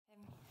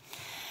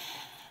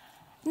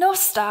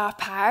Nos da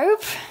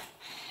pawb.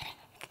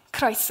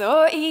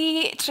 Croeso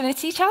I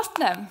Trinity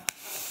Cheltenham.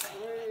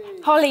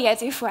 Holly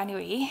ydw enw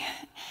I.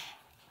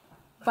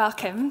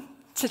 Welcome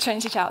to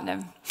Trinity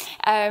Cheltenham.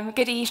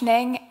 Good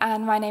evening,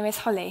 and my name is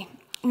Holly.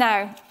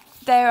 Now,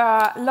 there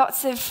are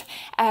lots of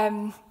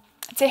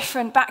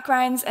different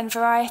backgrounds and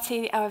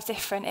variety of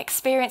different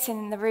experiences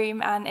in the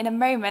room, and in a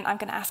moment I'm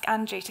going to ask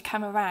Andrew to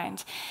come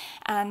around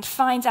and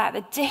find out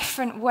the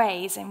different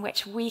ways in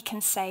which we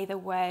can say the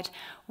word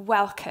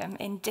welcome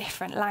in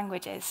different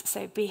languages.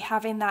 So be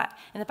having that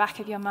in the back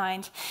of your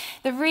mind.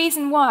 The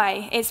reason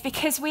why is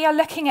because we are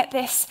looking at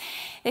this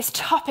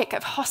topic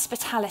of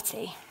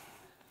hospitality.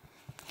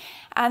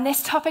 And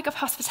this topic of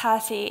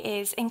hospitality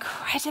is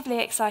incredibly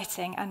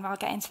exciting, and I'll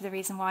get into the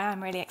reason why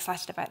I'm really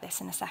excited about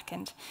this in a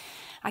second.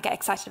 I get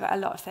excited about a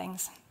lot of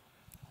things.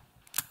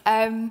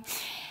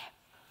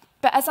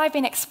 But as I've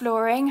been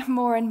exploring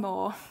more and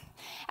more,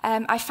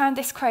 I found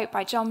this quote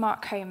by John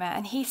Mark Comer,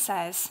 and he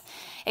says,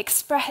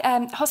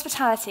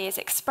 hospitality is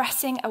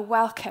expressing a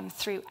welcome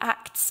through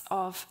acts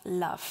of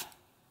love.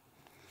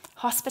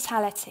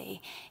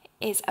 Hospitality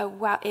is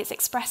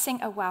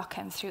expressing a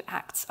welcome through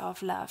acts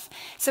of love.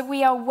 So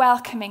we are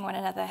welcoming one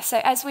another.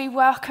 So as we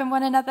welcome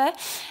one another,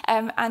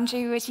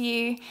 Andrew, would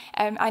you,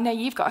 I know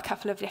you've got a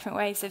couple of different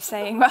ways of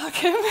saying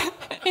welcome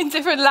in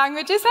different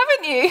languages,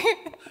 haven't you?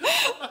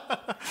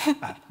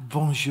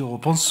 Bonjour,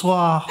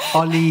 bonsoir,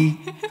 Holly.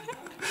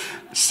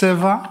 Ça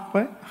va?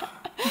 Ouais.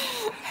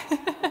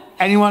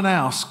 Anyone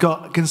else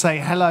can say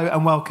hello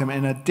and welcome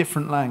in a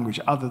different language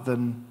other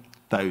than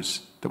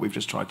those that we've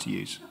just tried to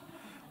use?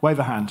 Wave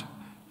a hand.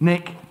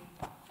 Nick.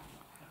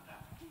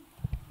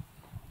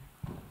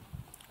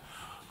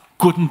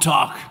 Guten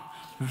Tag.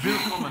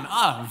 Willkommen.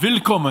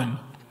 Willkommen.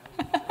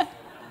 Who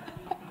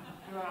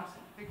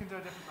can do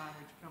a different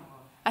language? Come on.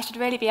 I should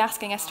really be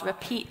asking us to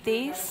repeat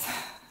these.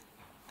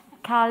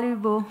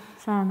 Karibu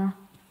sana.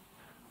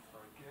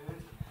 Very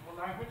good. What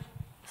language?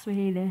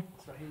 Swahili.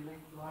 Swahili.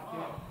 Like it.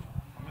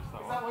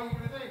 Is that what you're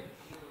going to do?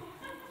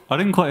 I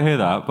didn't quite hear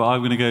that, but I'm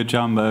going to go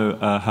Jambo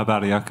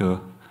Habari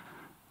Yako.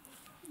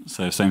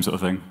 So same sort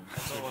of thing.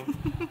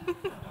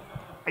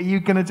 Are you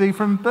going to do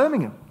from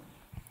Birmingham?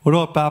 What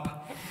up, Bab?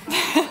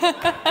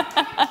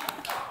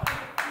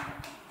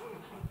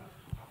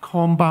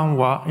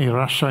 Konbanwa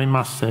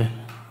irashaimase.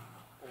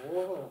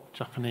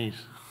 Japanese.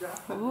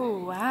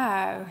 Oh,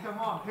 wow. Come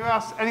on. Who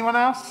else? Anyone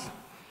else?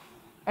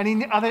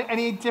 Are there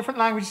any different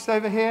languages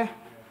over here?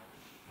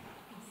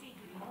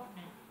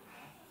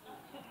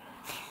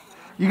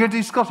 You're going to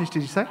do Scottish,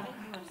 did you say?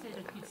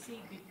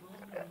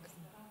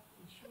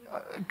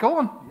 Go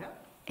on.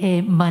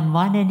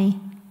 Manwanani.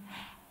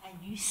 And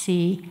you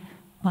say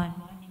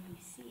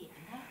Manwanani.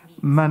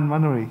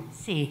 Manwanuri.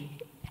 Say.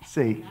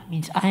 That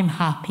means I'm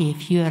happy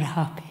if you're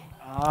happy.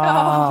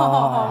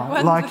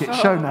 Ah, like it.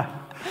 Shona.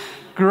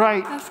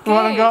 Great. That's good.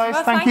 Well done, guys.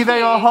 Well, thank you. There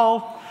you are,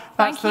 Hull.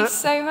 Thank you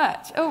so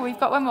much. Oh, we've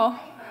got one more.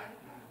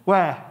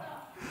 Where?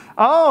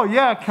 Oh,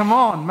 yeah, come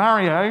on,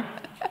 Mario.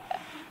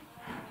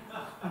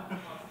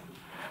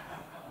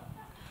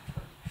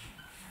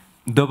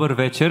 Dobar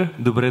večer,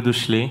 dobre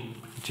došli,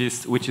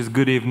 which is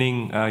good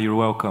evening, you're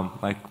welcome,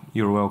 like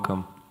you're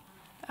welcome.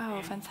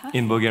 Oh, fantastic.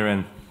 In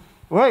Bulgarian.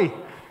 Wait.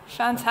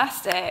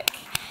 Fantastic.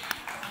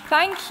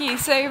 Thank you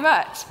so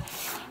much.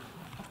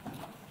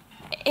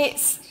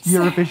 It's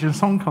Eurovision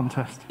Song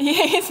Contest. Yeah,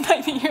 it's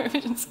like the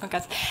Eurovision Song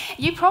Contest.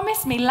 You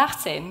promised me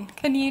Latin.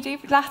 Can you do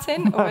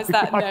Latin, or was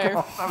that no?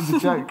 That was a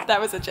joke. That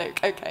was a joke.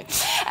 Okay.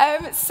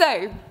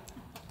 So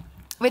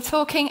we're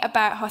talking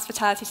about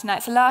hospitality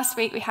tonight. So last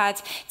week we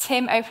had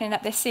Tim opening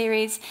up this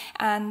series,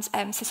 and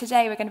so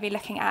today we're going to be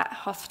looking at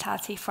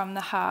hospitality from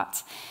the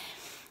heart.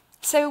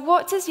 So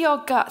what does your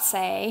gut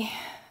say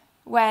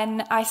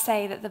when I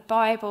say that the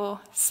Bible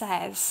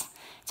says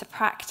to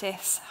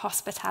practice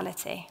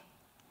hospitality?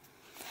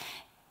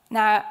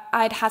 Now,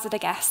 I'd hazard a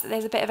guess that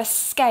there's a bit of a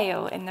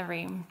scale in the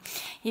room.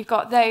 You've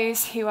got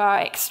those who are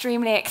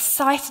extremely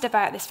excited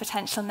about this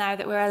potential now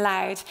that we're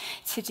allowed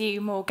to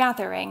do more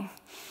gathering.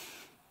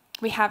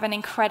 We have an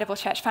incredible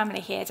church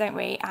family here, don't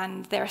we?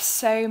 And there are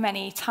so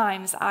many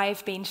times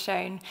I've been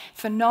shown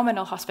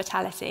phenomenal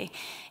hospitality,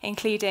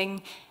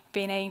 including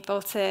being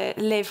able to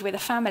live with a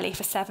family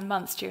for 7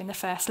 months during the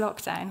first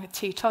lockdown with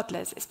 2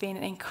 toddlers. It's been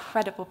an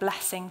incredible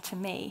blessing to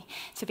me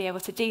to be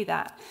able to do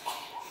that.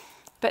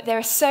 But there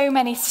are so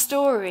many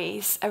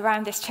stories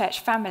around this church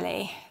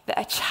family that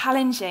are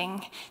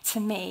challenging to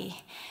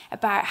me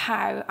about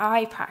how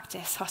I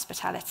practice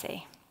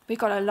hospitality. We've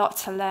got a lot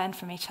to learn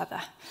from each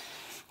other.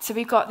 So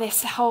we've got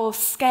this whole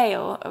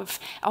scale of,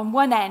 on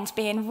one end,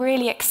 being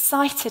really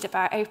excited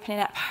about opening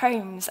up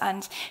homes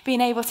and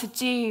being able to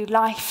do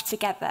life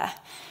together.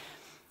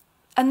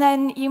 And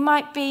then you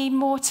might be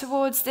more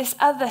towards this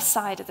other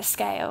side of the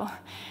scale,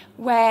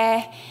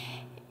 where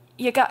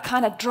your gut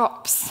kind of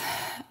drops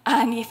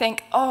and you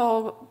think,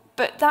 oh,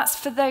 but that's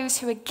for those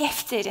who are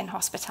gifted in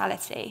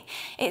hospitality.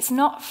 It's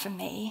not for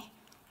me.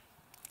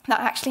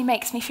 That actually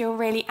makes me feel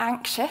really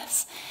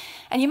anxious.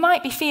 And you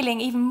might be feeling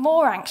even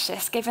more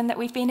anxious given that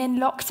we've been in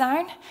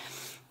lockdown.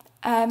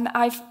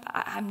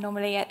 I'm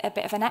normally a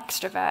bit of an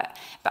extrovert,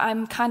 but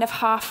I'm kind of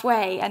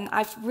halfway, and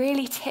I've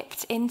really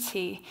tipped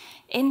into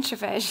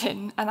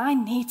introversion, and I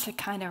need to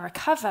kind of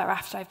recover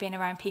after I've been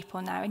around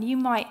people now, and you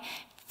might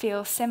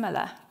feel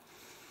similar.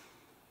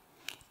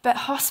 But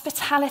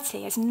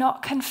hospitality is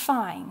not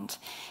confined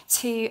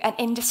to an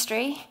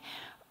industry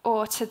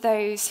or to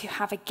those who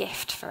have a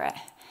gift for it.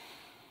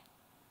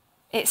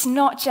 It's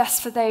not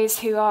just for those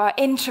who are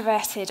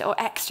introverted or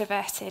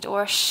extroverted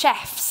or are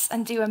chefs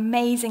and do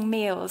amazing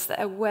meals that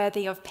are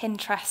worthy of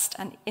Pinterest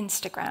and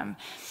Instagram,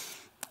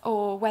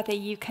 or whether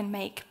you can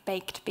make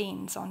baked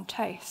beans on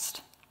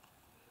toast.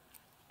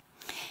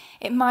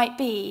 It might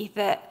be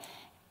that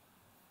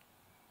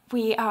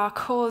we are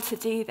called to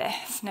do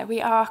this. No,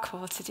 we are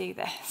called to do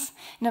this,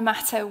 no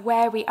matter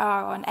where we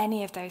are on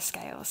any of those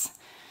scales.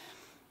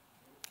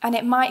 And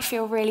it might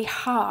feel really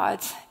hard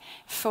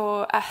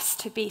for us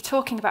to be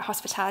talking about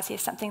hospitality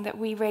as something that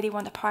we really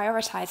want to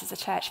prioritize as a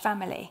church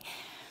family.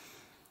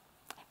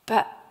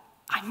 But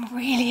I'm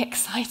really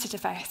excited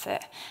about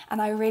it,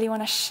 and I really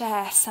want to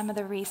share some of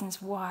the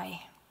reasons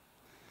why.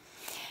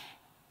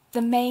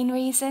 The main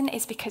reason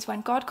is because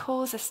when God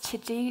calls us to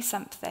do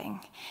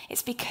something,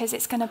 it's because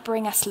it's going to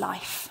bring us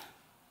life.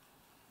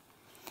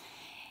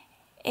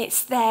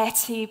 It's there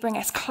to bring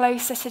us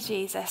closer to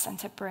Jesus and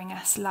to bring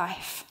us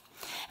life.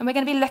 And we're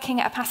going to be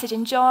looking at a passage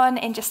in John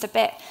in just a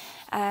bit,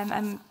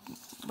 and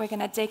we're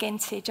going to dig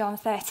into John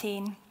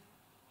 13.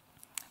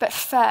 But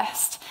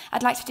first,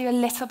 I'd like to do a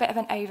little bit of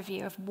an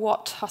overview of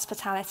what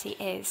hospitality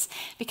is.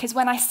 Because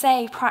when I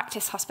say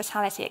practice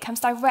hospitality, it comes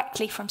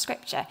directly from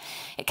Scripture.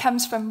 It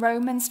comes from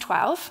Romans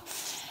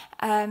 12,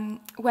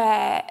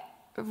 where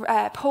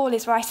Paul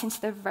is writing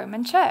to the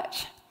Roman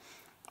church.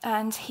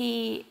 And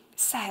he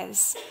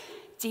says,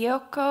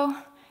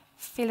 dioko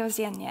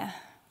philoxenia.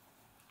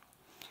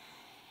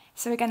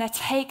 So we're going to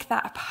take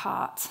that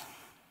apart.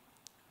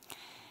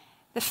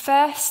 The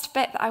first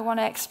bit that I want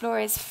to explore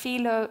is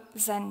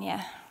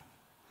philoxenia.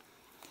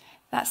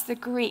 That's the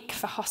Greek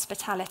for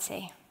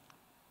hospitality.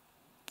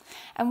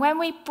 And when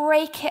we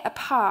break it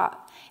apart,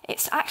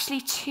 it's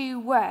actually two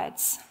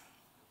words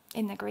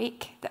in the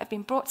Greek that have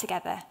been brought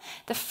together.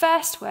 The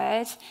first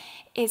word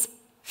is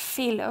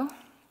philo.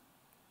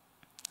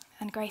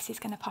 And Gracie's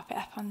going to pop it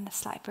up on the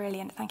slide.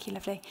 Brilliant. Thank you,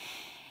 lovely.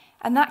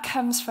 And that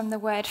comes from the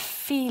word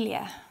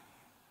philia,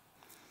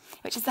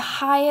 which is the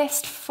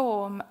highest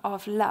form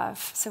of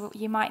love. So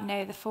you might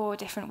know the 4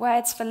 different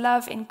words for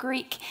love in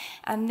Greek,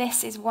 and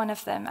this is one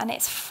of them. And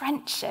it's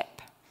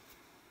friendship.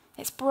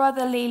 It's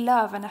brotherly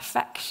love and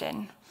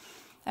affection.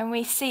 And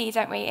we see,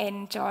 don't we,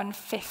 in John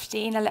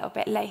 15, a little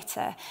bit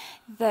later,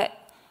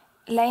 that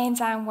laying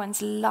down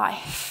one's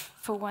life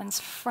for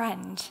one's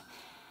friend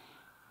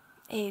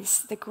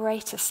is the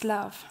greatest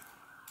love.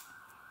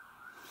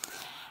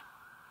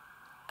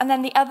 And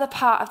then the other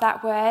part of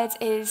that word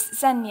is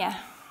xenia,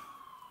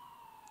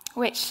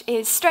 which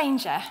is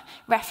stranger,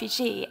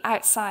 refugee,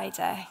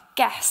 outsider,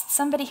 guest,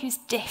 somebody who's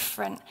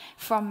different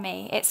from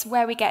me. It's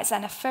where we get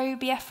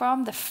xenophobia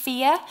from, the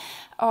fear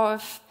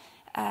of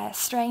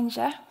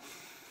stranger.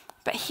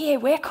 But here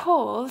we're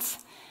called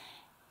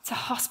to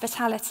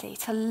hospitality,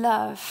 to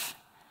love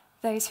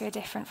those who are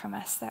different from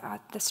us, that are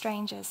the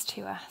strangers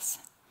to us.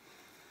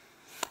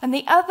 And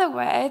the other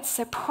word,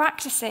 so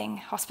practicing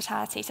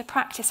hospitality, to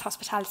practice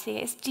hospitality,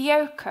 is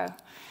dioko.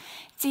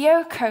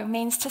 Dioko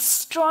means to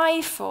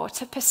strive for,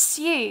 to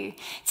pursue,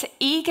 to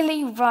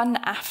eagerly run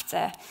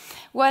after.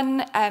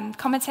 One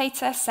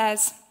commentator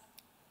says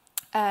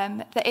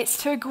that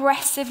it's to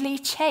aggressively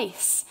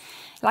chase,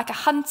 like a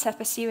hunter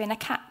pursuing a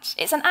catch.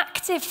 It's an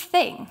active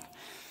thing.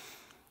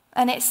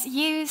 And it's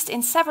used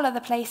in several other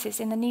places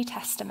in the New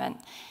Testament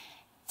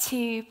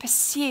to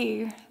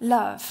pursue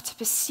love, to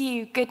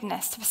pursue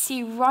goodness, to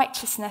pursue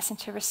righteousness, and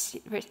to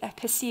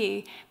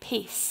pursue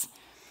peace.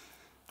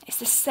 It's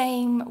the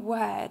same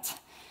word.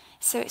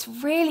 So it's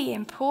really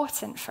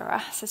important for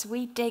us as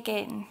we dig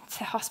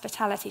into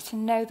hospitality to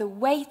know the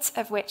weight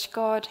of which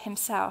God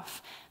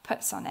himself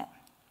puts on it.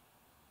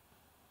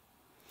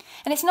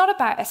 And it's not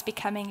about us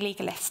becoming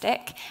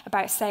legalistic,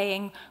 about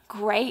saying,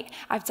 great,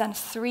 I've done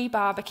 3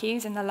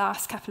 barbecues in the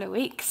last couple of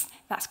weeks.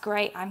 That's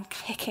great, I'm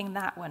kicking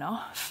that one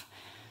off.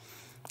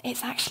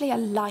 It's actually a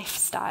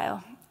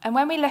lifestyle. And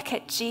when we look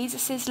at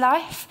Jesus'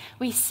 life,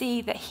 we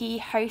see that he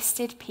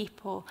hosted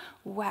people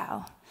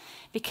well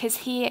because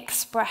he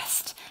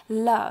expressed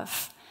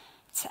love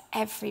to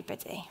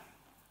everybody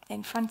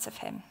in front of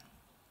him.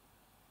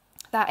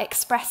 That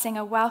expressing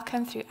a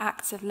welcome through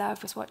acts of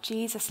love was what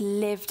Jesus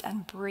lived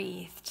and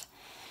breathed.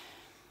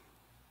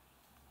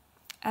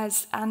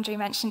 As Andrew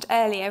mentioned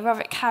earlier,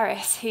 Robert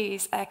Karras,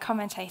 who's a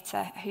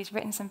commentator who's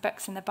written some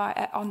books on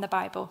the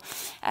Bible,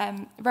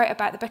 wrote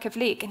about the book of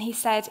Luke, and he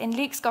said, in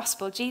Luke's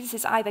gospel, Jesus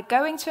is either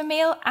going to a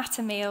meal, at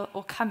a meal,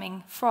 or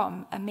coming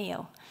from a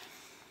meal,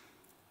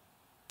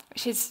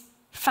 which is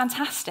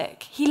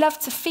fantastic. He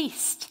loved to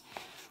feast,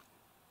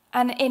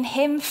 and in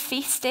him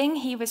feasting,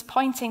 he was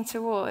pointing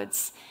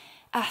towards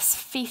us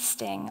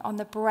feasting on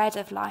the bread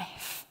of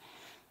life,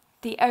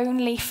 the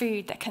only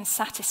food that can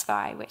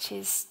satisfy, which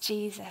is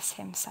Jesus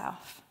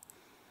himself.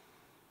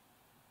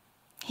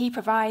 He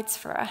provides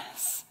for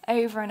us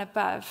over and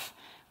above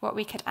what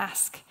we could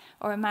ask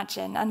or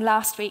imagine. And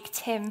last week,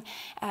 Tim,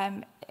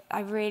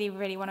 I really,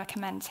 really want to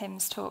commend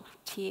Tim's talk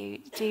to you.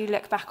 Do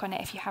look back on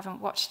it if you haven't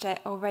watched it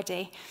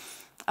already.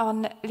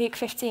 On Luke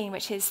 15,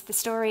 which is the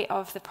story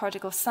of the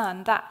prodigal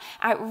son, that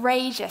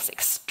outrageous,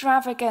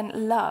 extravagant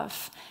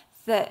love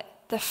that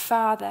the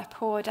Father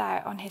poured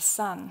out on his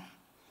son.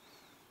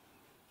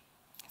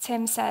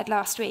 Tim said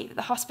last week that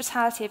the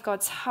hospitality of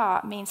God's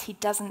heart means he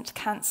doesn't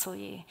cancel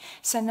you.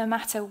 So no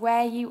matter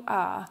where you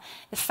are,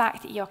 the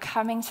fact that you're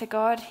coming to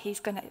God,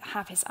 he's going to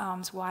have his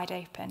arms wide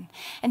open.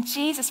 And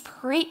Jesus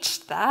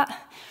preached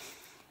that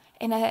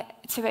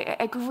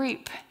to a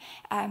group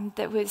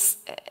that was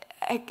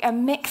a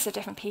mix of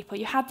different people.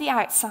 You had the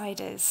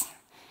outsiders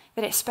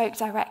that it spoke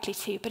directly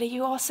to, but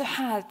you also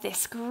had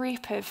this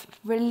group of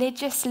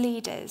religious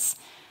leaders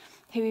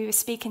who he was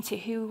speaking to,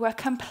 who were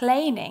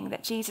complaining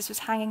that Jesus was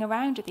hanging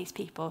around with these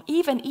people,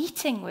 even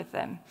eating with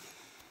them.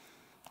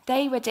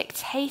 They were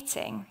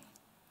dictating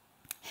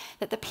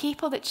that the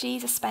people that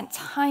Jesus spent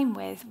time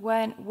with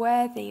weren't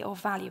worthy or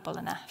valuable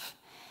enough.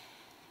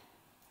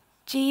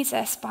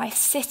 Jesus, by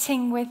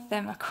sitting with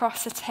them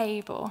across a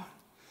table,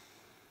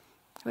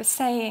 was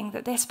saying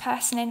that this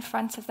person in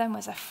front of them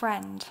was a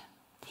friend.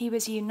 He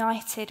was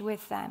united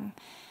with them.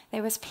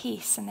 There was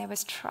peace and there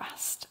was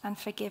trust and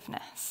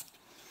forgiveness.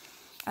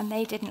 And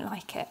they didn't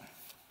like it.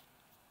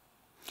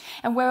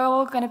 And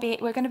we're going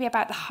to be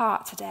about the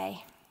heart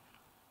today.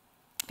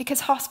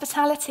 Because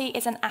hospitality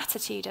is an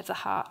attitude of the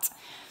heart,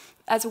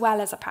 as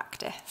well as a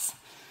practice.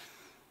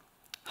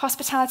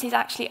 Hospitality is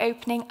actually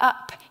opening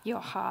up your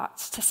heart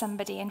to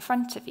somebody in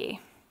front of you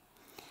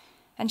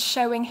and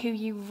showing who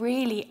you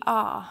really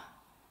are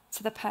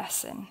to the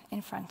person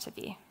in front of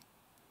you.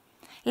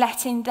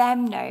 Letting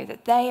them know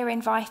that they are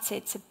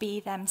invited to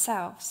be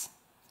themselves.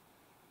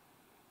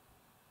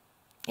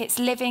 It's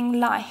living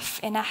life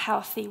in a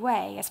healthy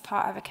way as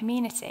part of a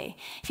community.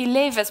 If you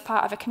live as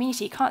part of a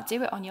community, you can't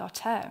do it on your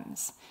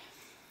terms.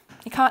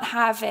 You can't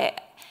have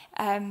it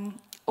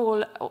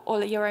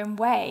all your own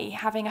way,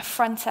 having a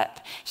front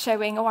up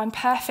showing, oh, I'm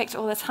perfect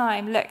all the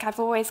time. Look, I've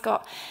always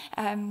got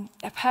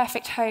a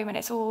perfect home and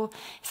it's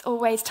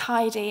always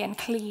tidy and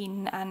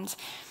clean. And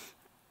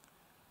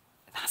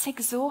that's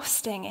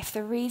exhausting if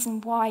the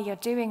reason why you're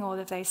doing all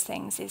of those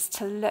things is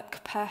to look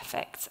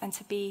perfect and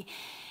to be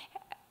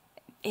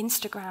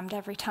Instagrammed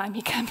every time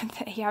you come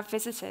and you have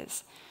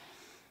visitors.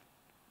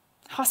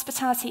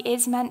 Hospitality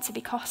is meant to be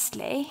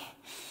costly,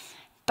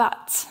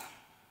 but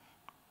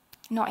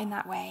not in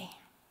that way,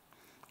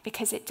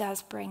 because it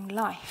does bring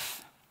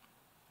life.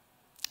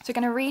 So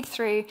we're going to read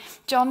through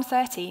John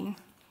 13.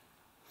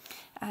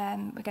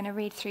 We're going to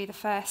read through the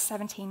first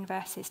 17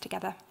 verses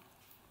together.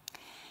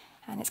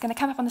 And it's going to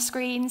come up on the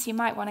screens. You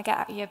might want to get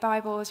out your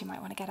Bibles. You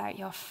might want to get out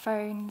your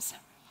phones.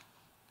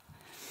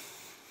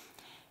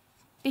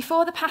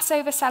 Before the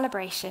Passover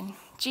celebration,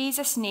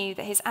 Jesus knew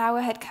that his hour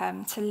had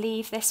come to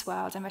leave this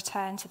world and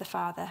return to the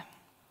Father.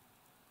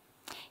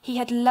 He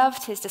had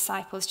loved his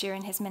disciples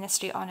during his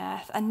ministry on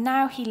earth, and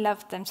now he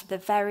loved them to the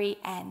very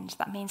end.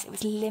 That means it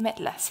was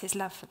limitless, his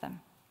love for them.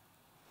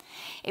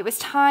 It was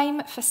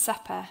time for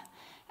supper,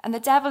 and the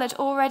devil had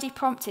already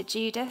prompted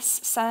Judas,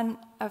 son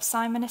of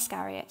Simon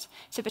Iscariot,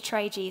 to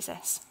betray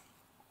Jesus.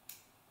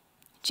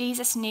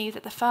 Jesus knew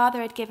that the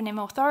Father had given him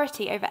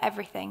authority over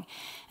everything,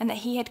 and that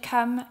he had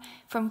come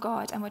from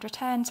God and would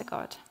return to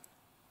God.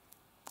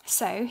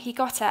 So he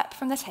got up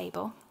from the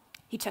table,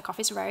 he took off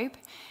his robe,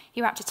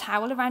 he wrapped a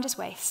towel around his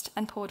waist,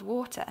 and poured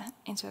water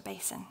into a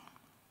basin.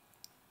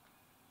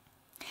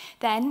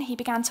 Then he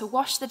began to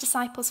wash the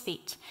disciples'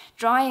 feet,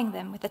 drying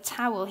them with the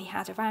towel he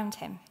had around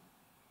him.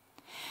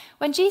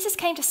 When Jesus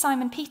came to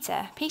Simon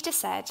Peter, Peter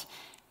said,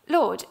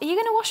 "Lord, are you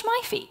going to wash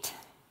my feet?"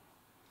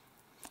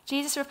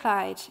 Jesus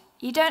replied,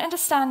 "You don't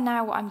understand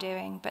now what I'm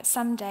doing, but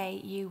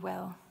someday you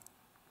will."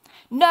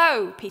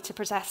 "No," Peter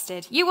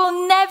protested, "you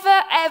will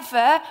never,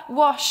 ever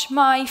wash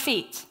my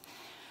feet."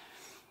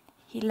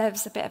 He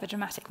loves a bit of a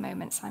dramatic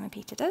moment, Simon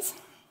Peter does.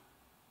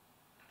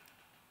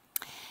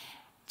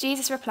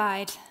 Jesus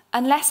replied,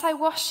 "Unless I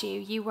wash you,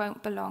 you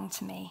won't belong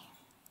to me."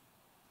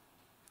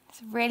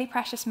 It's a really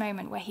precious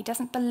moment where he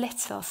doesn't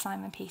belittle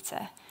Simon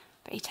Peter,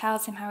 but he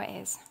tells him how it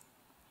is.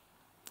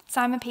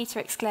 Simon Peter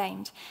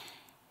exclaimed,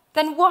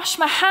 "Then wash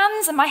my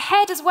hands and my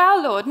head as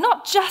well, Lord,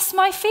 not just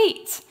my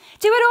feet.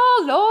 Do it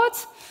all, Lord."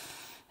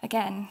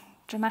 Again,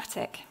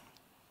 dramatic.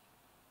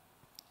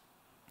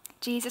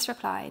 Jesus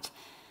replied,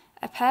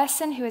 "A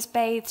person who is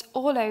bathed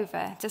all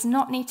over does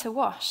not need to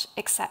wash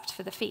except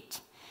for the feet,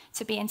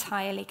 to be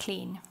entirely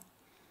clean.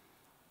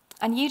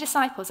 And you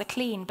disciples are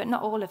clean, but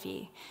not all of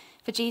you,"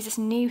 for Jesus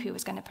knew who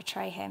was going to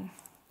betray him.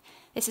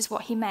 This is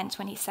what he meant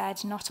when he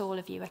said, "Not all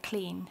of you are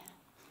clean."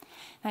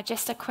 Now,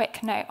 just a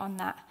quick note on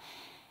that.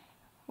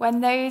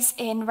 When those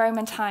in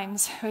Roman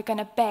times were going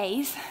to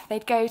bathe,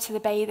 they'd go to the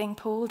bathing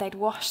pool, they'd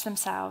wash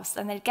themselves,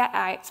 and they'd get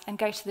out and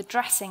go to the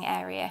dressing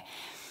area,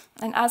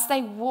 And as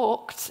they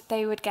walked,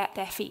 they would get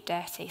their feet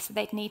dirty, so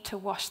they'd need to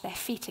wash their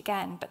feet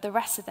again, but the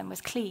rest of them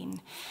was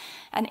clean.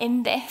 And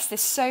in this,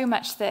 there's so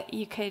much that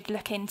you could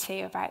look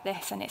into about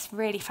this, and it's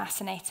really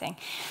fascinating.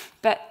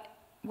 But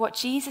what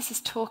Jesus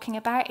is talking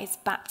about is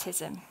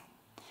baptism.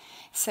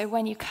 So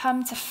when you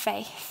come to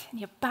faith and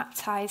you're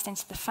baptized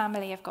into the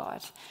family of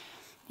God,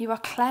 you are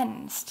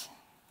cleansed.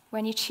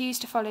 When you choose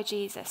to follow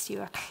Jesus, you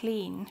are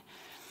clean.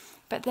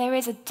 But there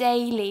is a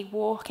daily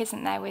walk,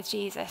 isn't there, with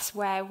Jesus,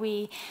 where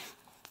we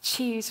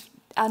choose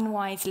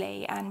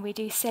unwisely and we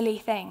do silly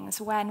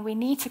things when we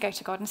need to go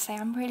to God and say,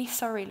 I'm really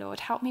sorry, Lord,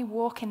 help me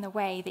walk in the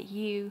way that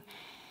you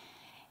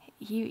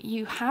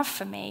have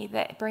for me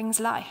that brings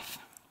life.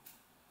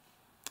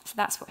 So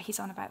that's what he's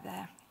on about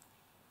there.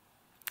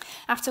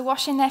 After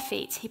washing their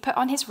feet, he put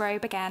on his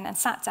robe again and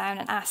sat down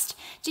and asked,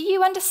 do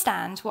you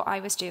understand what I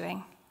was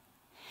doing?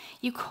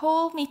 You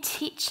call me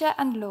teacher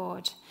and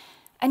Lord,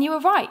 and you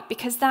are right,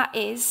 because that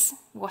is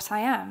what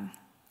I am.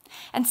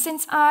 And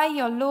since I,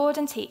 your Lord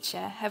and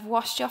teacher, have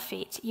washed your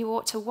feet, you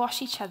ought to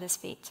wash each other's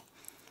feet.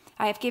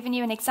 I have given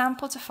you an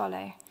example to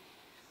follow.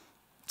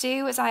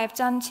 Do as I have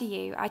done to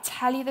you. I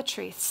tell you the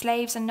truth,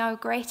 slaves are no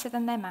greater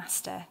than their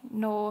master,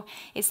 nor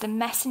is the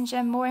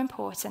messenger more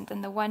important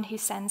than the one who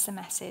sends the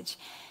message.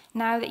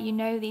 Now that you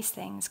know these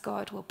things,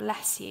 God will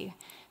bless you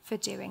for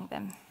doing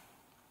them.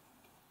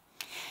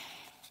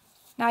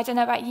 Now, I don't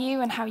know about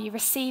you and how you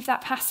receive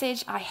that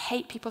passage. I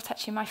hate people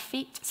touching my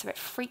feet, so it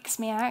freaks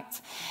me out.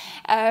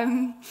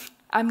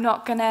 I'm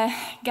not going to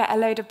get a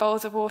load of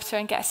bowls of water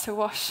and get us to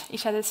wash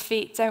each other's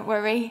feet, don't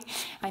worry.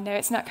 I know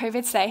it's not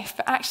COVID safe,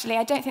 but actually,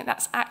 I don't think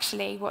that's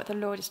actually what the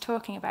Lord is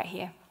talking about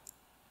here.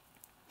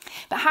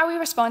 But how we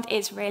respond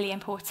is really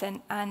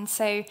important, and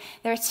so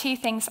there are two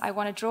things I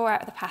want to draw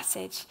out of the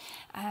passage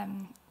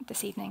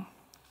this evening.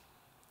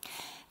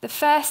 The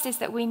first is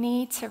that we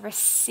need to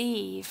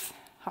receive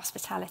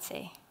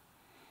hospitality.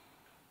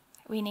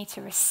 We need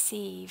to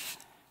receive.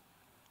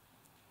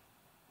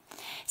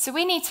 So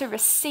we need to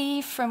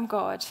receive from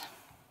God.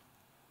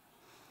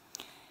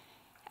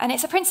 And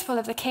it's a principle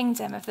of the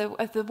kingdom, of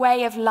the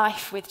way of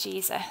life with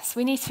Jesus.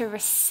 We need to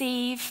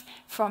receive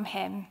from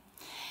him.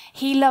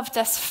 He loved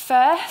us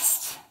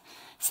first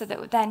so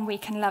that then we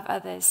can love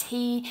others.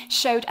 He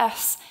showed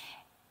us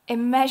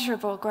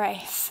immeasurable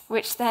grace,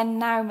 which then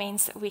now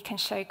means that we can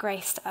show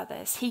grace to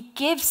others. He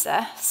gives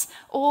us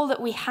all that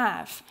we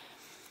have,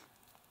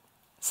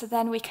 so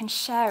then we can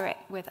share it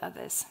with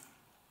others.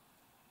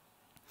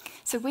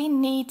 So we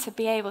need to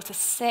be able to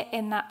sit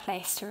in that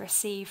place to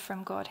receive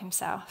from God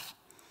himself.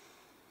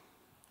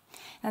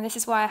 And this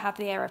is why I have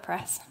the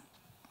AeroPress.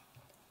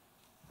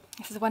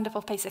 This is a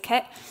wonderful piece of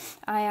kit.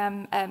 I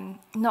am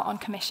not on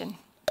commission,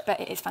 but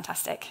it is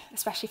fantastic,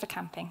 especially for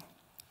camping.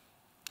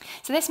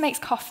 So this makes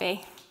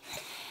coffee.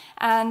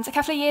 And a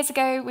couple of years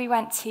ago, we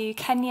went to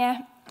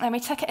Kenya, and we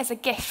took it as a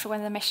gift for one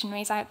of the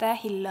missionaries out there.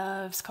 He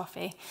loves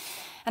coffee.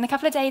 And a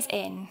couple of days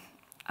in,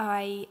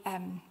 I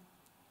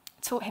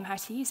taught him how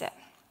to use it.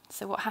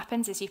 So what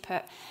happens is you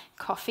put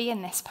coffee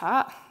in this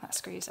part, that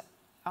screws it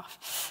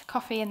off,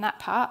 coffee in that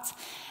part.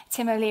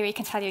 Tim O'Leary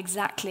can tell you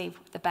exactly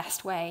the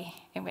best way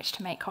in which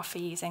to make coffee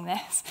using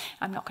this.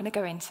 I'm not going to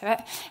go into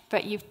it,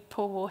 but you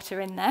pour water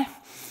in there.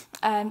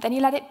 Then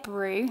you let it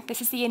brew.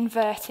 This is the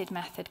inverted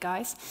method,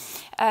 guys.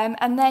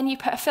 And then you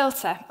put a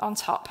filter on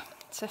top.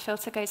 So a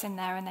filter goes in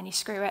there, and then you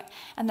screw it,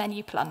 and then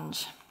you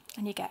plunge,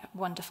 and you get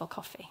wonderful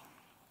coffee.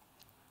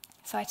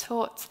 So I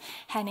taught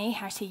Henny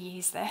how to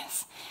use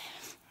this.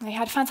 We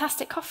had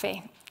fantastic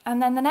coffee.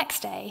 And then the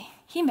next day,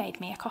 he made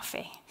me a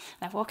coffee.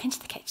 And I walk into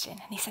the kitchen,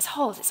 and he says,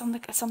 "Hold, it's on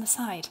the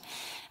side.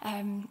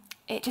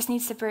 It just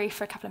needs to brew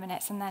for a couple of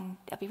minutes, and then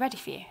it'll be ready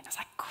for you." And I was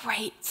like,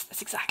 "Great,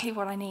 that's exactly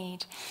what I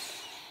need."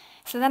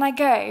 So then I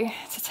go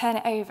to turn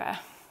it over,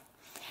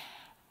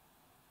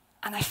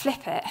 and I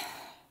flip it.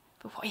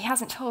 But what he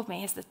hasn't told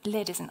me is the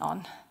lid isn't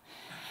on.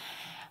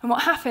 And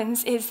what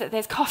happens is that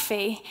there's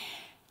coffee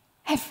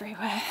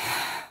everywhere,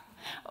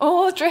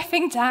 all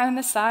dripping down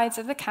the sides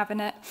of the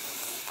cabinet,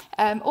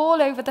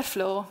 all over the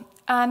floor.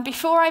 And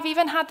before I've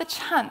even had the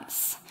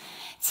chance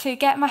to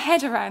get my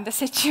head around the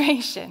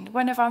situation,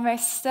 one of our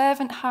most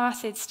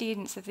servant-hearted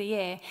students of the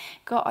year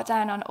got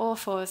down on all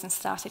fours and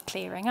started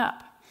clearing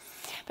up.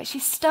 But she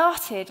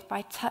started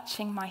by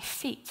touching my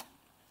feet,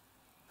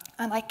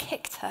 and I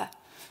kicked her.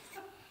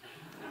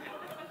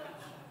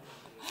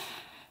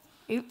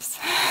 Oops.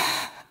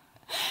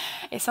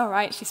 It's all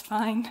right, she's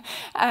fine.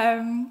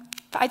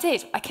 But I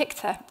did, I kicked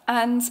her.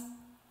 And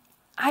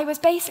I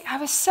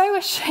was so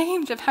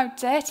ashamed of how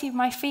dirty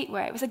my feet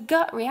were. It was a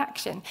gut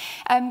reaction.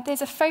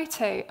 There's a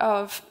photo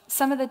of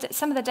some of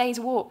the day's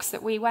walks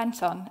that we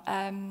went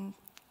on.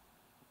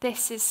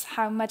 This is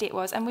how muddy it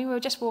was. And we were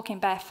just walking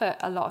barefoot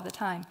a lot of the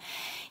time.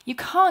 You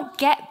can't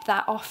get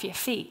that off your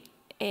feet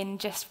in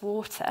just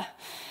water.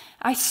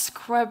 I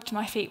scrubbed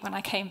my feet when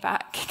I came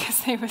back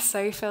because they were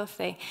so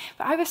filthy.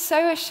 But I was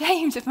so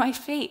ashamed of my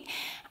feet.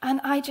 And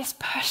I just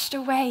pushed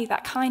away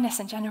that kindness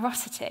and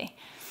generosity.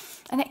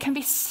 And it can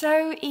be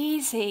so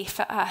easy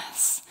for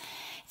us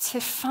to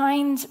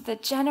find the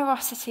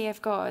generosity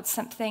of God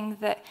something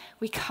that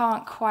we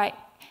can't quite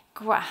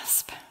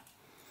grasp.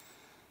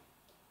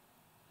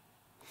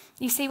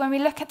 You see, when we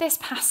look at this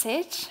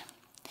passage,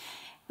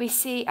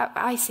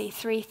 I see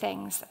three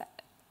things.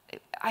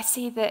 I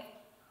see that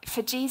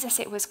for Jesus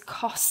it was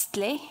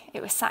costly,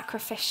 it was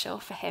sacrificial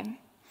for him.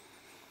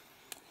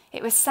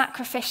 It was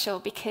sacrificial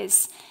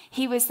because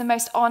he was the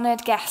most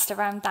honoured guest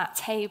around that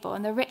table,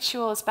 and the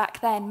rituals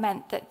back then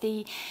meant that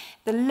the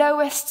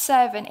lowest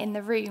servant in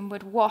the room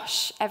would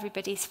wash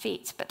everybody's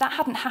feet, but that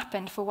hadn't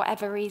happened for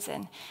whatever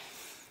reason.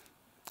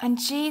 And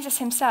Jesus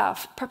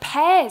himself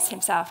prepares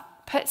himself,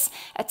 puts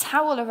a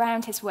towel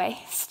around his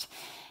waist,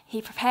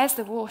 he prepares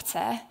the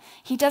water,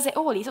 he does it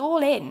all, he's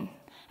all in,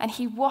 and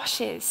he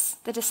washes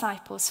the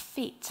disciples'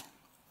 feet.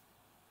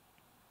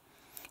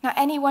 Now,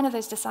 any one of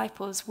those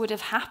disciples would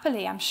have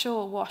happily, I'm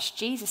sure, washed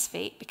Jesus'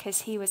 feet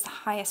because he was the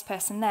highest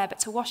person there. But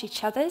to wash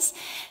each other's,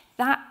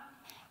 that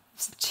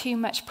was too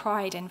much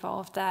pride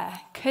involved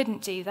there.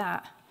 Couldn't do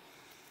that.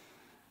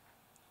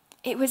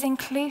 It was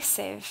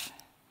inclusive.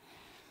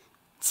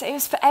 So it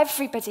was for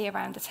everybody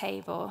around the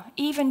table.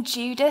 Even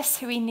Judas,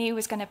 who he knew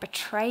was going to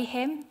betray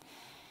him.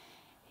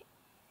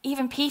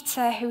 Even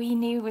Peter, who he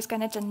knew was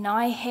going to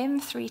deny him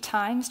 3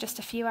 times just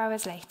a few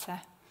hours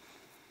later.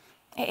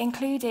 It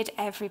included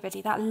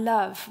everybody. That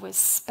love was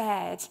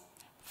spared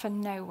for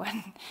no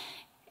one.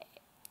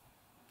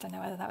 Don't know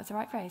whether that was the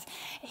right phrase.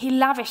 He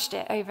lavished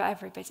it over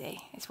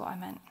everybody, is what I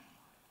meant.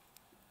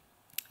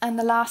 And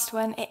the last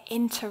one, it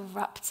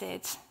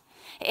interrupted.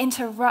 It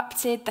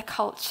interrupted the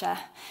culture.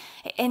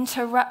 It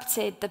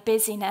interrupted the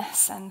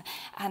busyness and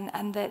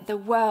the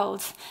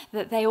world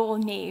that they all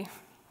knew.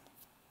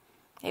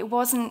 It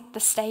wasn't the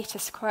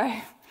status quo.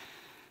 It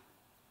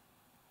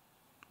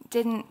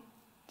didn't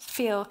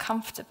feel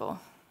comfortable.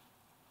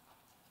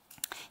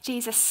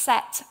 Jesus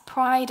set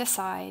pride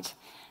aside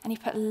and he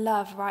put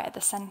love right at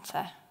the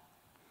center.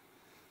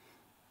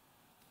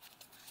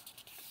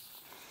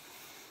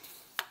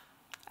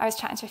 I was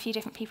chatting to a few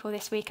different people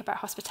this week about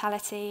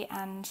hospitality,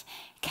 and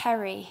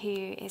Kerry,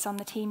 who is on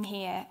the team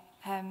here,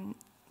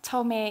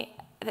 told me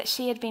that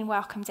she had been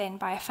welcomed in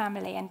by a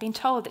family and been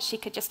told that she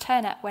could just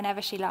turn up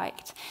whenever she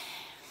liked.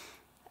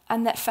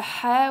 And that for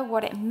her,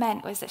 what it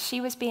meant was that she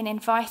was being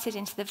invited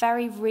into the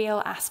very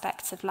real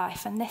aspects of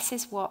life. And this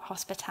is what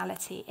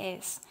hospitality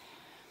is.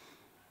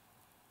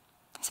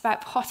 It's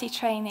about potty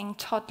training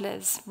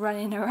toddlers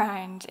running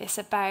around. It's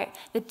about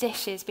the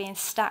dishes being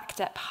stacked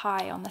up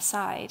high on the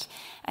side.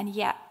 And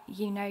yet,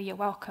 you know you're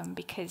welcome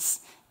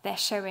because they're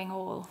showing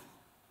all.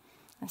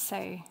 And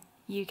so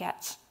you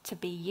get to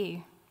be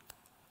you.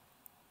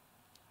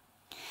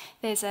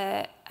 There's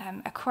a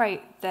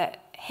quote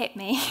that hit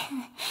me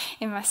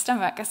in my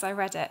stomach as I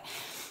read it,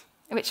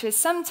 which was,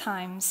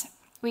 sometimes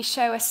we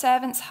show a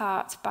servant's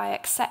heart by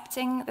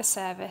accepting the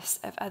service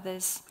of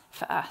others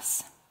for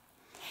us.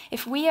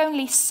 If we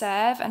only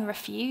serve and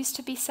refuse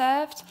to be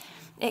served,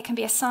 it can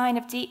be a sign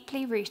of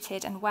deeply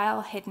rooted and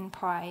well-hidden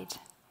pride.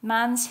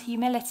 Man's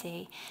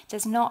humility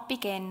does not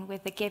begin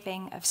with the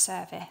giving of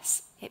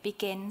service. It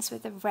begins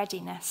with the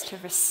readiness to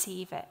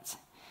receive it.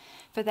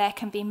 For there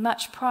can be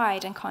much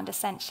pride and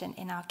condescension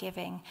in our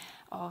giving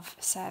of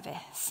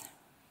service.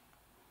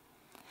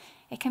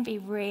 It can be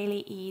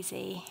really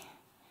easy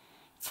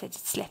to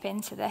slip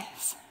into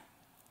this.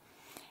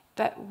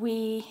 But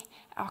we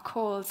are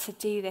called to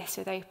do this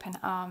with open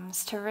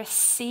arms, to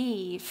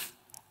receive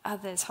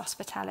others'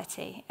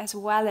 hospitality as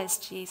well as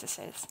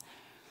Jesus's.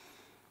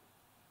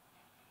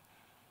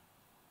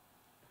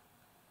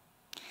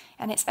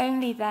 And it's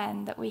only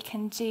then that we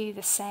can do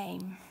the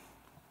same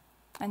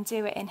and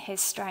do it in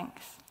his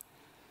strength.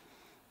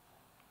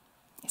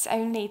 It's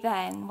only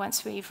then,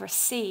 once we've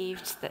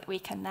received, that we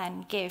can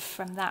then give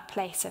from that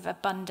place of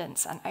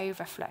abundance and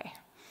overflow.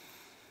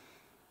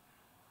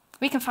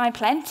 We can find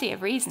plenty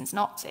of reasons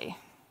not to.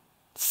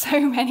 So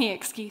many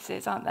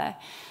excuses, aren't there?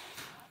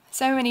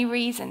 So many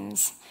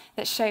reasons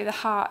that show the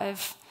heart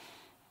of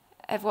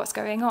what's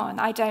going on.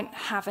 I don't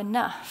have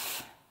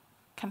enough.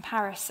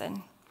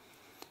 Comparison.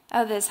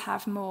 Others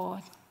have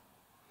more.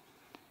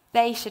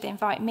 They should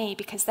invite me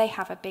because they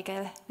have a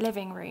bigger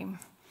living room.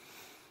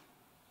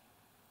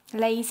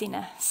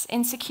 Laziness,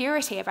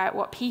 insecurity about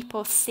what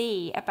people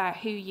see about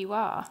who you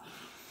are.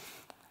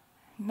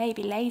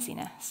 Maybe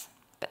laziness.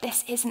 But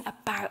this isn't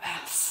about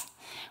us.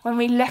 When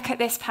we look at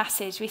this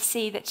passage, we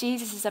see that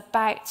Jesus is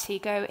about to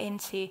go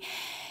into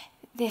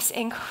this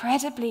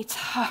incredibly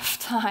tough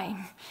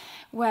time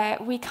where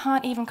we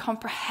can't even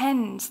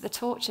comprehend the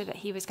torture that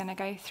he was going to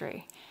go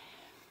through.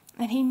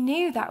 And he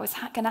knew that was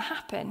going to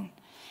happen.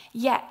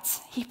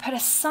 Yet, he put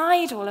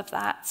aside all of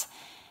that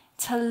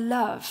to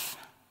love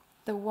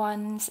the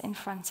ones in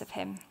front of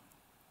him,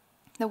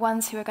 the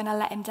ones who are going to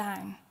let him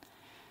down.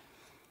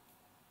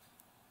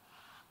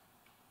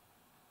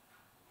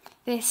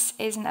 This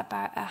isn't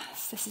about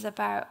us. This is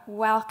about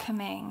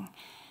welcoming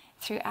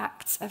through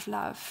acts of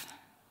love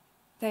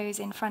those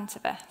in front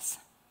of us.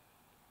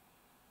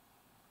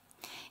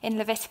 In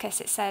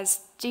Leviticus it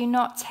says, "Do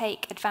not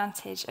take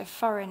advantage of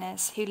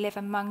foreigners who live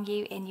among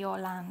you in your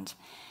land.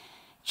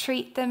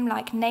 Treat them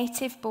like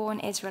native-born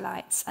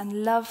Israelites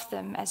and love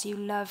them as you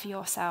love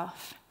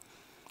yourself.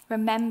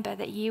 Remember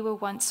that you were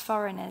once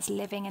foreigners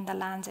living in the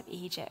land of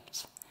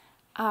Egypt.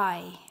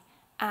 I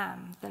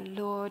am the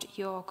Lord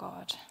your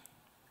God.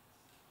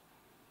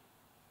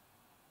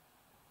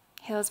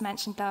 Hills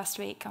mentioned last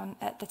week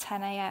at the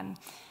 10 a.m.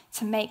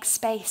 to make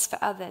space for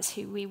others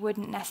who we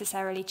wouldn't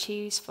necessarily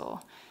choose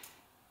for.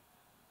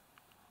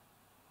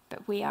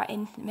 But we are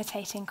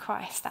imitating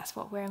Christ. That's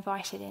what we're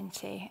invited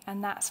into,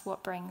 and that's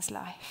what brings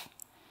life.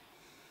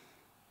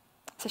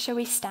 So shall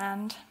we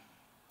stand?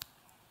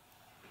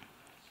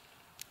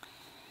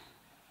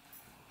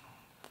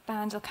 The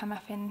band will come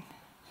up in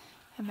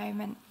a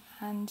moment,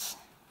 and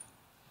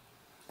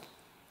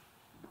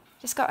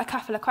just got a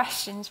couple of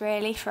questions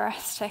really for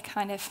us to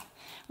kind of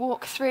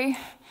walk through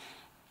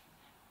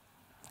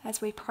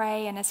as we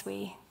pray and as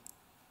we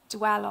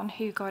dwell on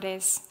who God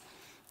is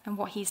and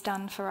what he's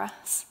done for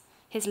us.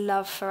 His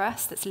love for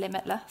us that's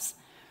limitless.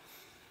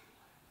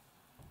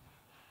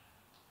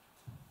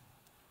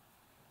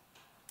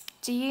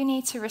 Do you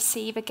need to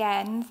receive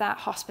again that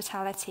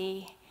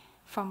hospitality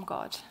from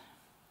God?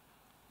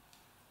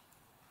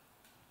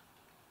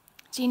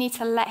 Do you need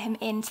to let him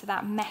into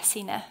that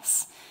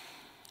messiness,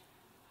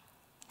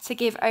 to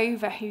give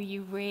over who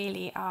you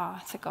really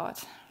are to God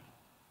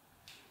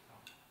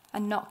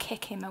and not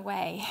kick him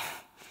away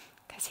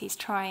because he's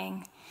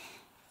trying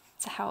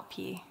to help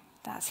you?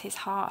 That's his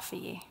heart for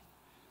you.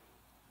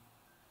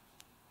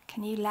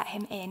 Can you let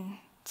him in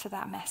to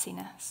that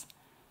messiness?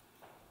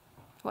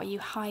 What are you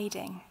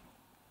hiding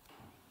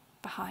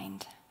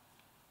behind?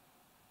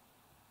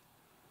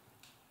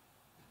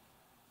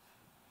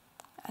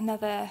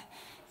 Another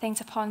thing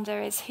to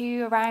ponder is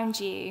who around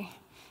you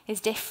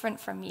is different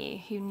from you,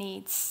 who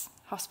needs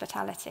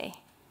hospitality.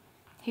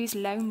 Who's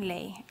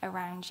lonely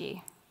around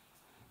you?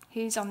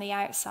 Who's on the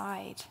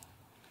outside?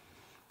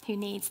 Who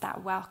needs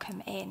that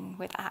welcome in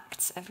with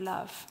acts of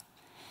love?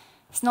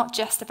 It's not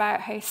just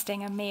about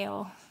hosting a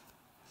meal.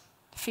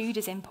 Food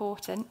is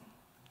important.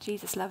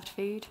 Jesus loved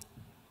food.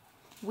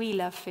 We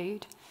love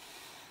food.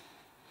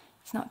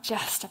 It's not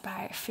just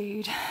about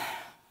food.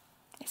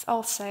 It's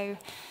also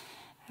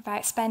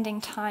about spending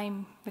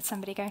time with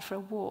somebody, going for a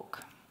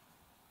walk.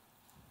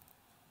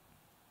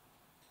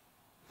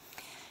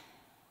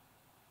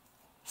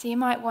 So you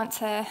might want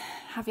to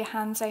have your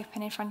hands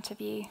open in front of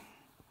you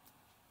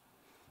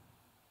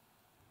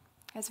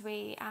as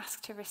we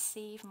ask to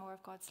receive more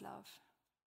of God's love.